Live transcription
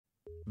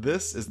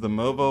This is the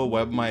Movo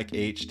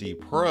WebMic HD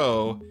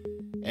Pro,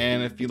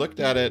 and if you looked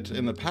at it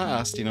in the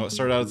past, it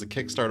started out as a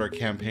Kickstarter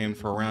campaign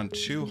for around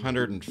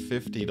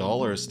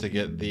 $250 to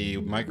get the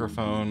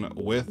microphone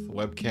with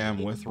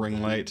webcam, with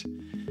ring light.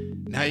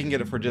 Now you can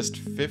get it for just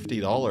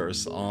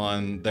 $50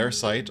 on their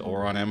site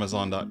or on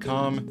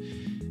Amazon.com.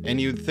 And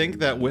you'd think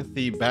that with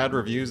the bad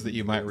reviews that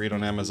you might read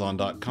on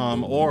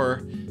Amazon.com,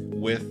 or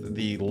with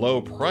the low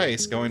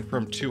price going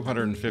from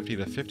 $250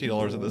 to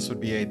 $50, that this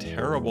would be a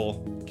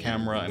terrible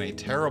camera and a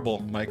terrible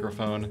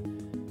microphone.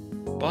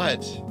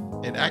 But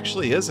it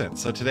actually isn't.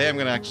 So today I'm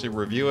going to actually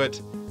review it,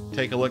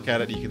 take a look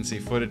at it. You can see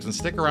footage, and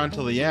stick around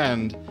till the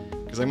end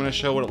because I'm going to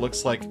show what it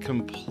looks like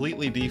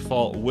completely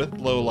default with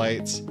low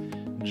lights,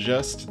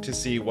 just to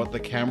see what the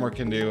camera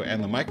can do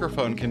and the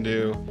microphone can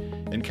do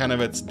in kind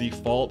of its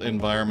default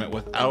environment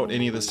without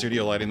any of the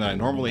studio lighting that I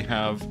normally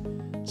have.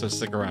 So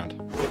stick around.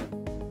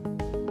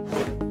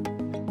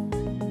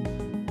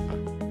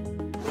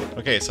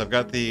 Okay, so I've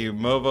got the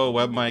Movo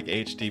WebMic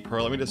HD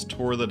Pro. Let me just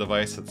tour the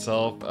device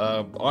itself.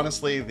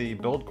 Honestly, the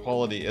build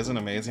quality isn't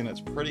amazing. It's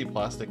pretty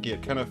plasticky.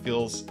 It kind of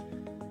feels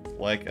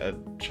like a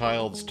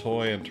child's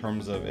toy in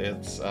terms of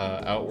its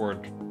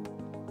outward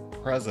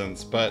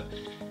presence, but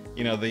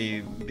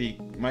the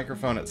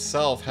microphone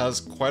itself has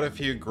quite a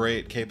few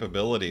great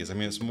capabilities. I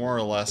mean, it's more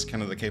or less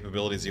kind of the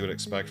capabilities you would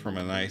expect from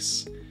a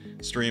nice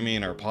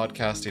streaming or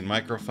podcasting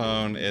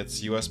microphone.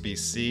 It's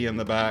USB-C in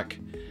the back.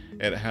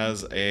 It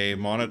has a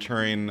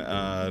monitoring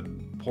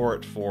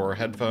port for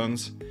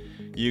headphones.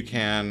 You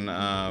can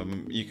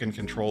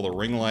control the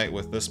ring light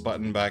with this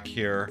button back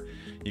here.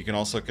 You can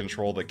also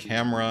control the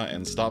camera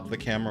and stop the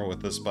camera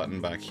with this button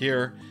back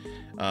here.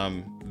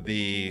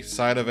 The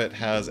side of it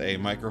has a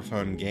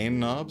microphone gain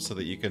knob so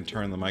that you can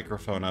turn the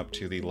microphone up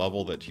to the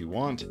level that you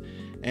want.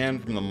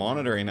 And from the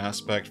monitoring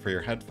aspect for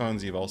your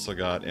headphones, you've also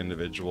got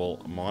individual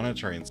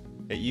monitoring.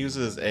 It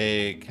uses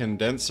a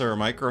condenser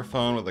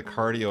microphone with a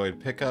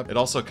cardioid pickup. It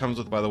also comes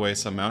with, by the way,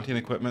 some mounting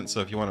equipment.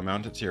 So if you want to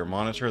mount it to your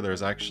monitor,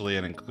 there's actually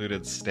an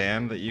included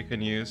stand that you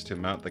can use to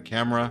mount the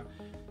camera.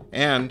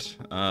 And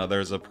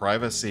there's a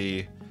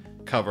privacy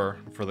cover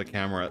for the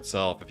camera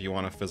itself if you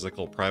want a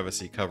physical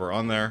privacy cover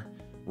on there,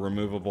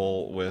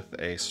 removable with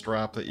a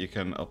strap that you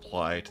can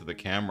apply to the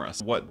camera.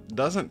 So what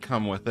doesn't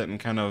come with it, and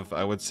kind of,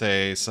 I would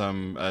say,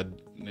 some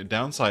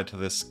downside to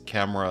this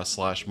camera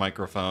slash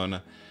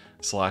microphone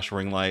slash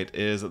ring light,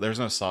 is that there's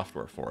no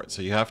software for it.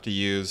 So you have to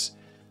use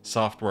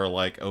software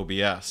like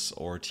OBS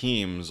or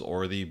Teams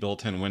or the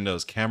built-in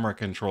Windows camera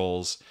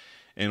controls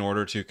in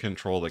order to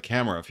control the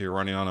camera. If you're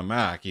running on a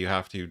Mac, you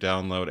have to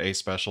download a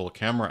special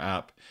camera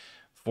app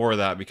for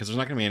that, because there's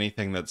not going to be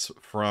anything that's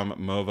from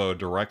Movo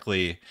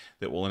directly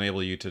that will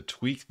enable you to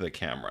tweak the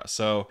camera.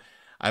 So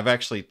I've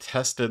actually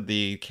tested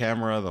the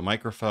camera, the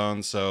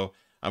microphone, so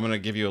I'm going to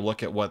give you a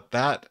look at what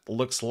that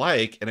looks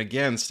like. And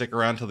again, stick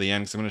around to the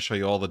end because I'm going to show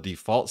you all the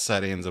default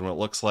settings and what it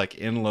looks like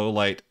in low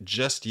light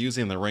just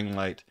using the ring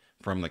light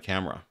from the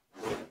camera.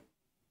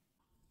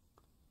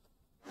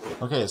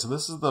 Okay, so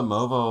this is the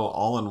Movo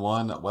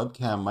all-in-one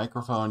webcam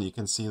microphone. You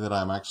can see that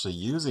I'm actually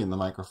using the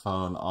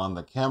microphone on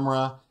the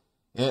camera.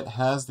 It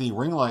has the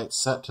ring light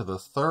set to the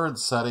 3rd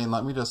setting.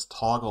 Let me just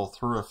toggle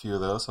through a few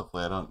of those.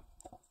 Hopefully I don't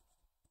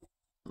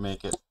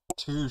make it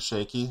too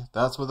shaky.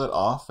 That's with it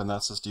off, and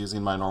that's just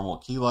using my normal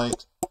key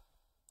light.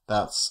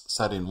 That's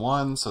setting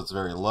 1, so it's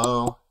very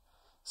low.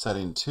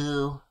 Setting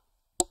 2,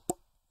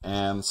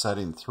 and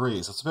setting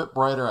 3. So it's a bit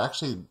brighter. I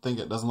actually think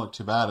it doesn't look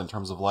too bad in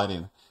terms of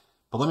lighting.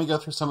 But let me go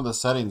through some of the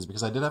settings,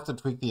 because I did have to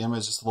tweak the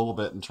image just a little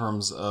bit in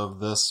terms of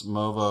this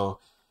Movo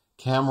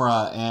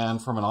camera, and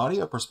from an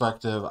audio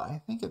perspective,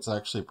 I think it's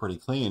actually pretty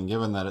clean,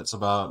 given that it's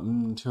about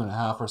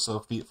 2.5 or so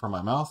feet from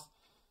my mouth.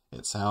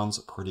 It sounds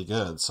pretty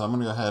good. So I'm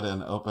going to go ahead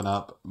and open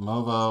up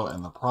Movo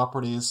and the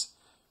properties.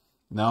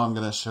 Now I'm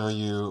going to show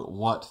you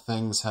what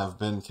things have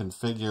been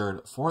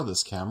configured for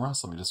this camera.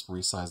 So let me just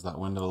resize that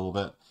window a little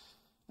bit.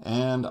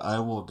 And I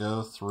will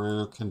go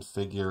through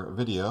configure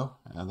video,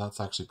 and that's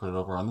actually put it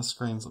over on the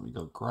screen. So let me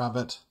go grab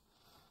it.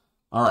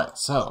 All right,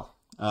 so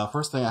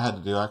first thing I had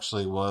to do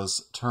actually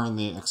was turn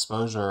the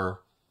exposure,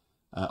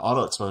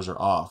 auto exposure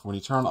off. When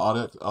you turn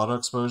auto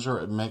exposure,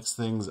 it makes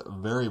things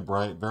very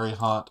bright, very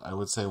hot. I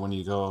would say when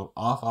you go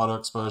off auto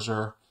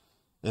exposure,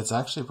 it's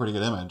actually a pretty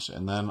good image.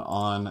 And then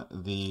on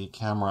the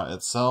camera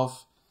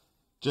itself,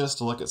 just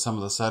to look at some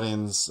of the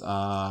settings,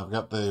 I've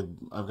got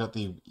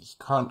the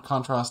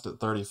contrast at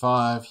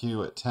 35,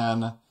 hue at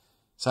 10,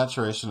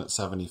 saturation at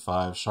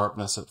 75,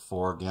 sharpness at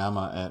 4,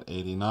 gamma at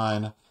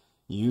 89.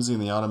 Using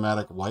the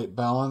automatic white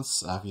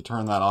balance. If you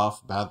turn that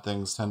off, bad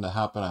things tend to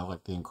happen. I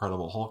like the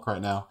Incredible Hulk right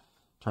now.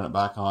 Turn it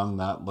back on,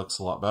 that looks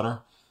a lot better.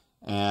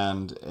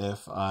 And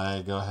if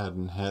I go ahead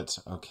and hit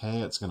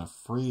OK, it's going to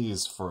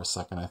freeze for a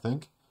second, I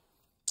think.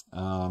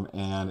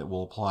 And it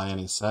will apply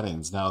any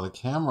settings. Now the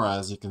camera,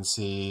 as you can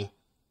see,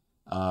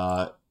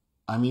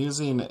 I'm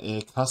using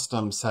a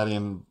custom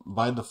setting.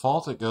 By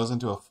default, it goes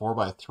into a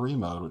 4:3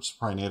 mode, which is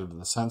probably native to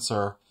the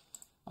sensor.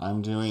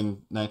 I'm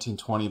doing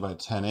 1920 by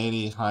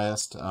 1080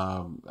 highest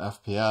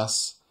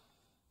FPS.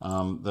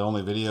 The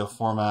only video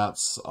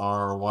formats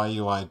are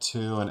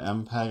YUI2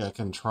 and MPEG. I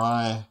can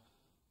try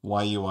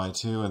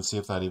YUI2 and see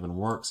if that even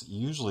works.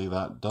 Usually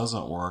that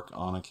doesn't work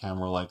on a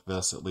camera like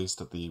this, at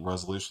least at the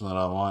resolution that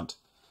I want.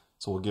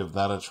 So we'll give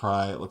that a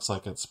try. It looks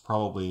like it's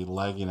probably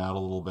lagging out a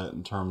little bit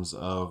in terms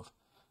of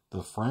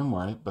the frame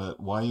rate,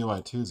 but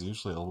YUI2 is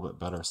usually a little bit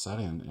better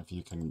setting if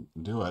you can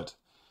do it.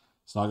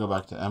 So now I'll go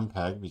back to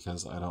MPEG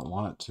because I don't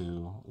want it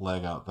to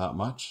lag out that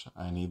much.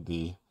 I need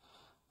the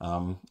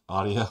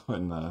audio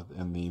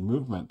and the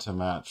movement to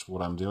match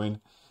what I'm doing.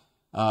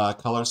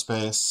 Color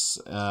space,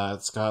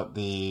 it's got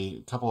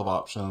the couple of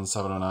options,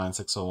 709,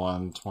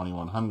 601,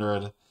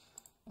 2100,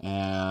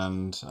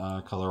 and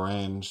color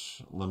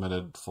range,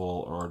 limited,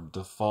 full, or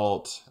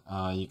default.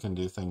 You can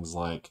do things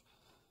like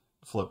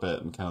flip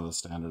it and kind of the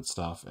standard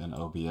stuff in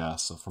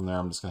OBS. So from there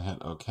I'm just going to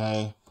hit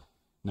OK.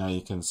 Now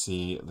you can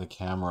see the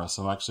camera.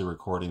 So I'm actually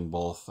recording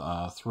both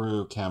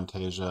through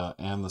Camtasia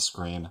and the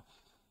screen.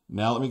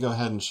 Now let me go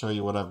ahead and show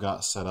you what I've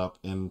got set up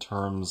in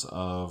terms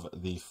of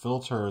the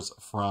filters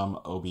from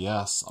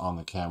OBS on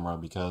the camera,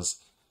 because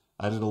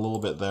I did a little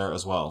bit there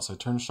as well. So I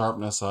turned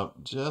sharpness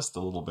up just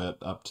a little bit,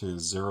 up to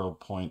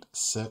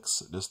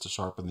 0.6, just to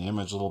sharpen the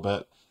image a little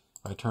bit.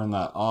 If I turn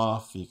that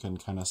off, you can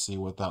kind of see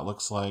what that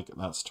looks like.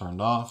 That's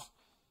turned off.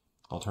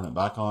 I'll turn it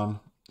back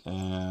on,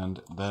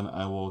 and then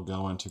I will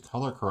go into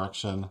color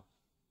correction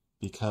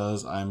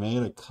because I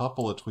made a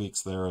couple of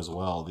tweaks there as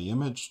well. The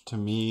image to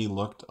me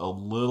looked a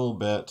little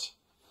bit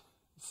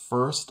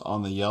first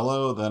on the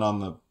yellow, then on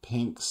the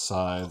pink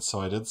side.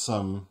 So I did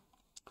some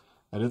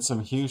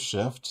hue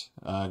shift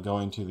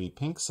going to the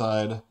pink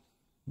side.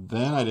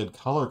 Then I did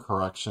color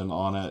correction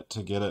on it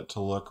to get it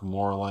to look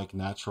more like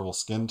natural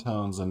skin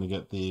tones and to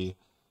get the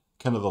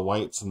kind of the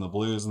whites and the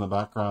blues in the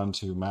background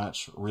to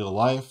match real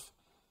life.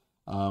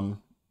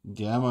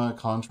 Gamma,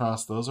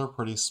 contrast, those are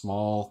pretty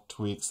small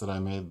tweaks that I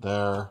made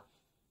there,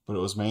 but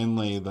it was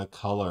mainly the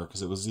color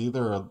because it was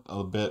either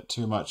a bit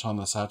too much on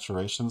the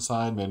saturation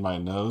side, made my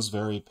nose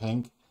very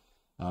pink.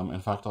 In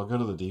fact, I'll go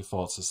to the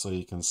defaults just so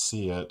you can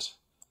see it.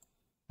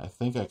 I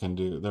think I can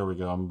do, there we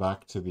go, I'm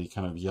back to the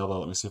kind of yellow.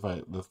 Let me see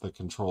if the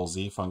Control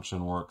Z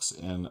function works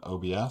in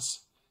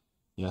OBS.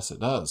 Yes, it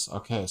does.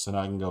 Okay, so now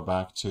I can go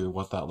back to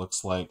what that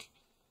looks like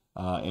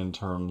in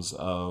terms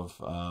of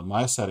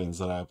my settings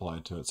that I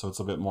applied to it. So it's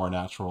a bit more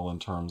natural in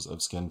terms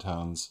of skin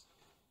tones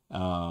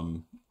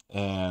and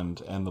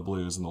the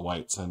blues and the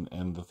whites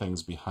and the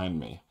things behind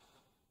me.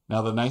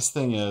 Now the nice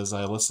thing is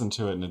I listened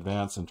to it in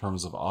advance in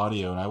terms of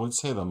audio, and I would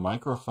say the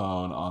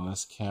microphone on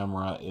this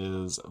camera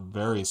is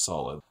very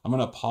solid. I'm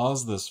going to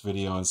pause this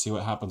video and see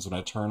what happens when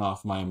I turn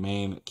off my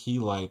main key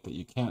light that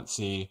you can't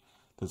see,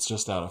 that's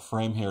just out of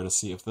frame here, to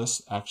see if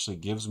this actually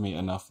gives me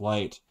enough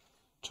light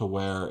to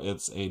where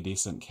it's a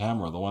decent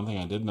camera. The one thing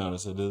I did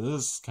notice, it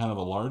is kind of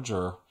a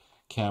larger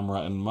camera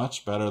and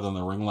much better than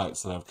the ring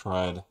lights that I've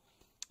tried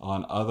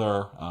on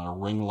other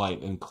ring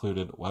light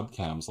included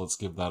webcams. Let's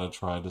give that a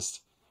try.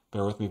 Just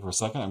bear with me for a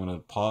second. I'm going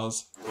to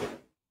pause.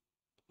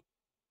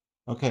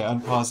 Okay,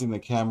 unpausing the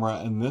camera,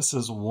 and this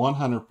is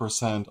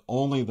 100%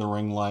 only the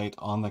ring light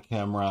on the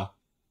camera.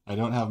 I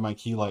don't have my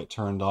key light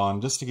turned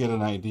on. Just to get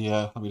an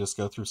idea, let me just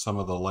go through some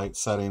of the light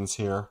settings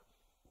here.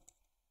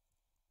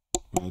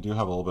 I do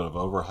have a little bit of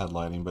overhead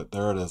lighting, but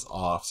there it is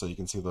off, so you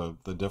can see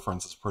the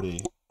difference is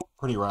pretty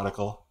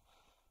radical.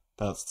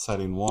 That's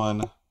setting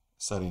 1,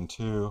 setting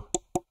 2,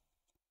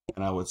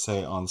 and I would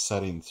say on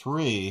setting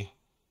 3,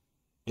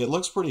 it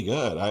looks pretty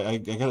good. I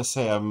gotta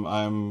say, I'm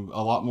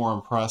a lot more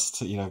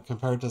impressed, you know,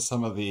 compared to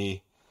some of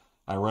the,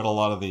 I read a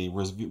lot of the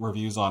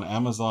reviews on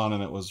Amazon,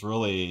 and it was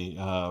really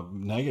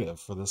negative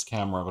for this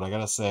camera, but I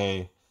gotta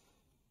say,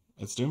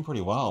 it's doing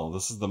pretty well.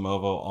 This is the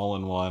Movo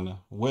all-in-one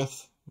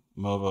with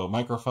Movo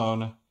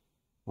microphone,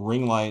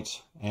 ring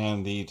light,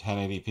 and the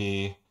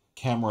 1080p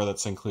camera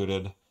that's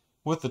included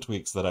with the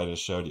tweaks that I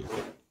just showed you.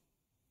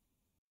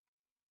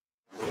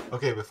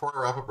 Okay, before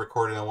I wrap up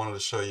recording, I wanted to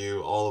show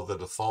you all of the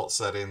default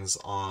settings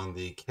on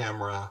the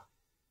camera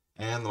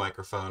and the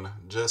microphone,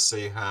 just so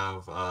you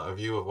have a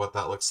view of what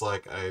that looks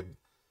like. I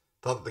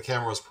thought that the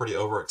camera was pretty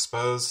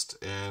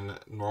overexposed in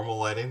normal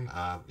lighting,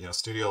 you know,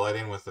 studio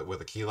lighting with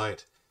a key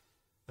light.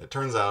 It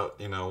turns out,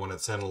 you know, when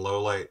it's in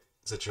low light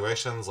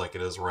situations like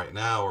it is right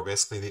now, where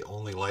basically the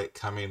only light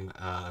coming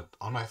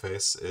on my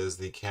face is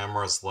the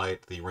camera's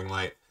light, the ring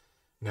light.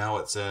 Now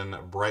it's in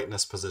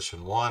brightness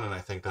position 1, and I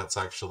think that's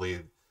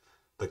actually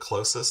the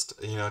closest,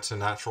 you know, to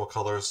natural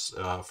colors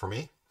for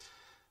me.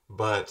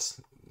 But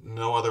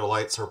no other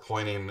lights are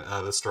pointing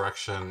this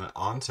direction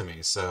onto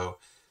me, so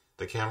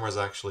the camera is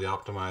actually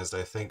optimized,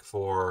 I think,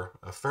 for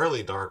a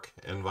fairly dark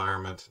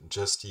environment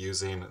just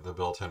using the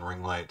built-in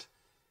ring light.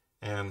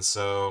 And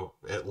so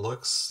it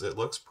looks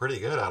pretty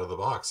good out of the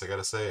box. I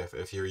gotta say,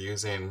 if you're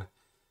using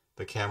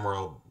the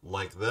camera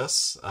like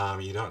this,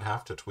 you don't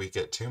have to tweak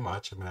it too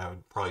much. I mean, I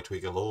would probably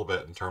tweak it a little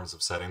bit in terms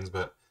of settings,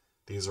 but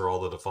these are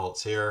all the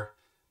defaults here.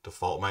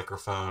 Default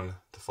microphone,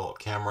 default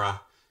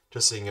camera,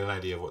 just so you can get an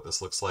idea of what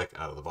this looks like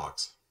out of the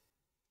box.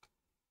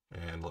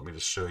 And let me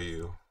just show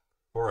you,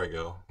 before I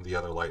go, the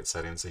other light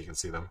settings so you can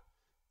see them.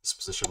 This is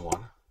position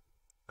 1.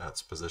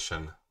 That's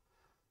position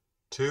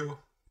 2.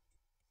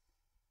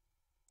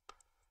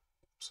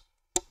 Oops.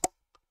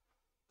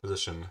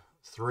 Position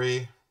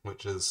 3,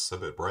 which is a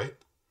bit bright.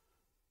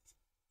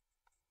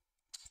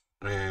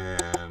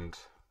 And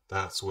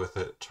that's with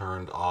it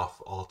turned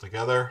off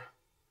altogether,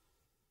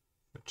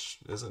 which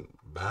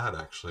isn't bad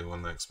actually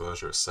when the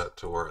exposure is set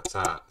to where it's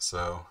at.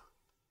 So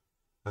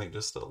I think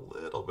just a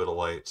little bit of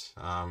light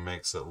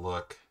makes it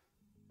look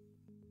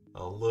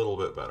a little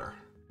bit better.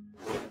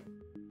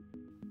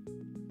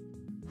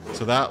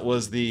 So that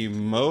was the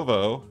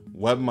Movo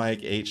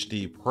WebMic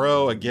HD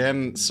Pro.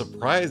 Again,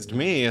 surprised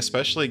me,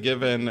 especially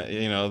given,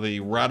 you know, the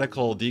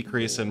radical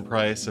decrease in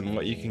price and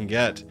what you can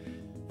get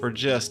for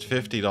just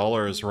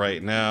 $50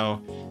 right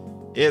now.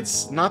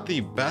 It's not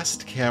the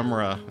best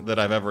camera that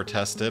I've ever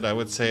tested. I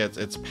would say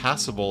it's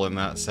passable in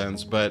that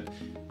sense, but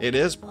it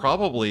is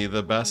probably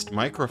the best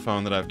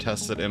microphone that I've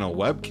tested in a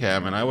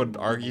webcam, and I would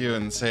argue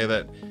and say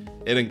that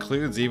it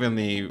includes even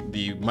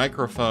the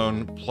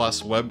microphone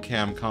plus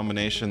webcam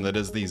combination that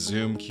is the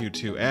Zoom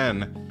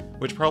Q2N,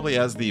 which probably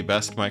has the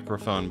best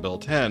microphone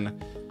built in.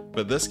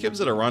 But this gives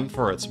it a run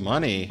for its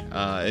money.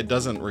 It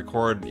doesn't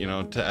record, you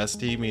know, to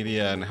SD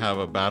media and have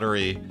a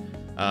battery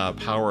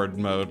powered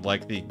mode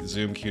like the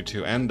Zoom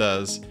Q2N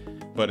does.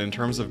 But in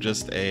terms of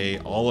just a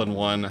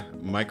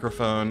all-in-one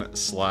microphone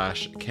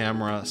slash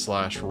camera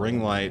slash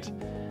ring light,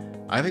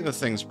 I think this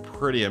thing's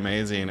pretty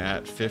amazing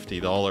at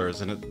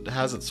 $50, and it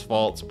has its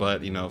faults,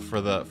 but you know, for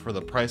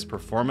the price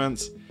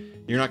performance,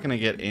 you're not going to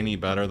get any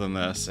better than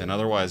this, and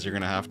otherwise you're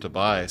going to have to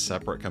buy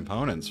separate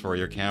components for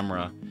your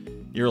camera,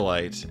 your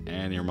light,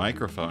 and your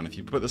microphone. If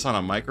you put this on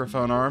a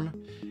microphone arm,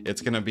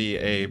 it's going to be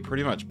a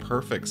pretty much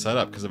perfect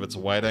setup, because of its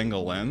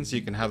wide-angle lens,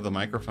 you can have the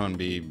microphone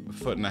be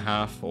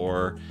 1.5 feet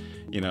or,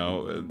 you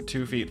know,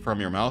 2 feet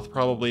from your mouth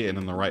probably, and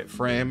in the right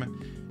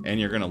frame. And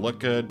you're going to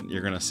look good,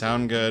 you're going to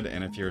sound good,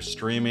 and if you're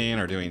streaming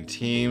or doing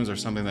Teams or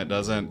something that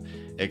doesn't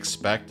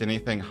expect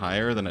anything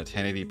higher than a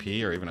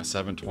 1080p or even a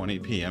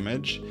 720p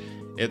image,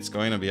 it's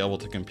going to be able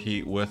to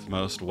compete with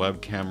most web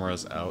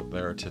cameras out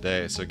there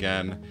today. So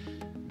again,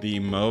 the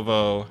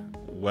Movo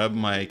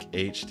WebMic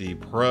HD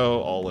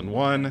Pro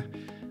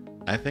all-in-one,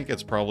 I think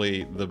it's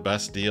probably the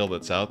best deal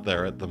that's out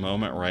there at the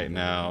moment right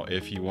now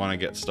if you want to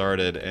get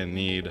started and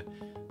need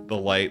the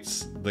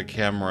lights, the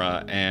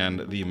camera,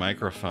 and the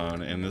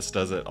microphone, and this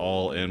does it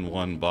all in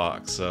one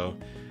box. So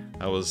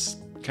I was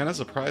kind of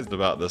surprised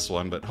about this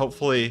one, but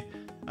hopefully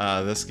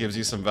this gives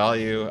you some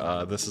value.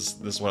 This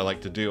is what I like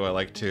to do. I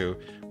like to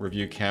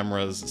review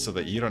cameras so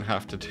that you don't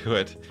have to do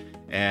it.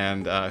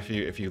 And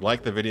if you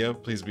like the video,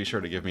 please be sure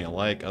to give me a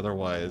like.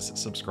 Otherwise,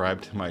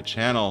 subscribe to my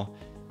channel,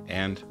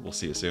 and we'll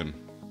see you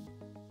soon.